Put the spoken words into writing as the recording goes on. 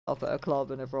up at a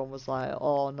club and everyone was like,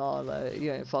 oh no, like,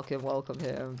 you ain't fucking welcome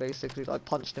here, and basically like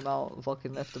punched him out and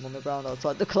fucking left him on the ground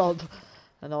outside the club.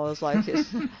 And I was like,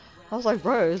 I was like,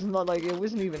 bro, it's not like, it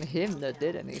wasn't even him that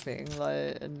did anything,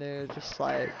 like, and they were just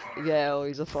like, yeah, well,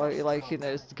 he's a fight, like, you know,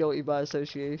 it's guilty by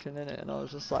association, innit? And I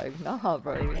was just like, nah,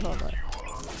 bro, you can't, like,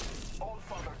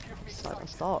 it's like,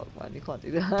 stop, man, you can't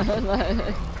do that.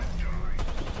 Like,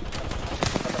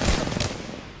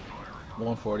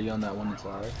 140 on that one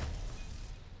inside.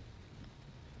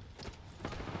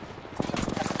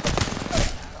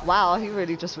 wow, he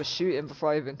really just was shooting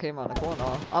before I even came around the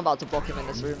corner. I'm about to block him in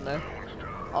this room though.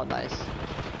 Oh, nice.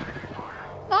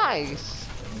 Nice!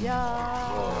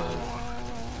 Yeah.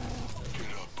 Get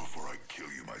up before I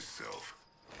kill you myself.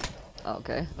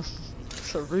 Okay.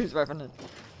 So rude, Revenant.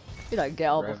 You like, get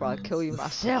up before I kill you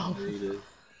myself.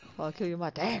 Before I kill you my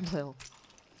damn self.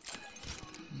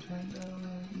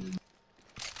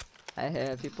 I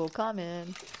hear people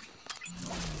coming.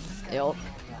 Yup.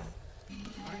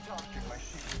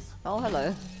 Oh,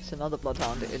 hello. It's another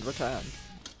Bloodhound in return.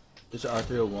 There's an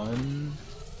R301 in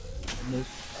this.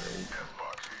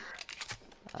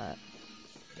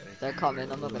 They're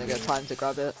coming. I'm not gonna get time to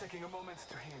grab it.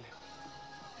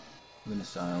 I'm gonna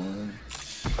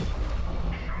silence.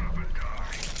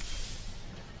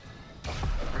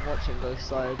 I'm watching both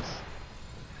sides.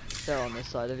 They're on this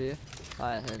side of you.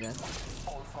 Alright, here again.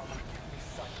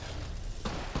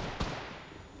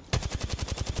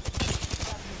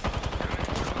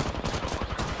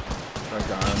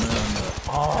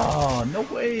 Oh, no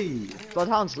way!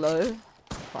 Bloodhound's low,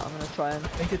 but I'm gonna try and. I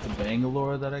think it's a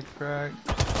Bangalore that I cracked.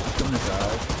 It's gonna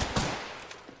die.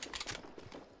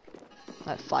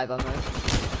 Like 5 ammo. Nice.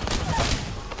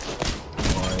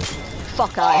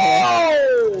 Fuck out of here!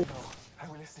 Oh!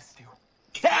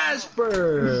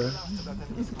 Casper!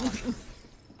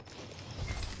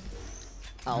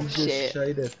 Oh You shit! just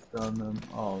shaded on them.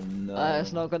 Oh no.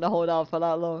 It's not gonna hold out for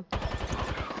that long.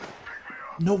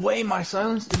 No way, my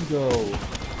silence didn't go.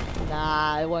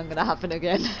 Nah, it wasn't gonna happen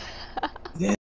again.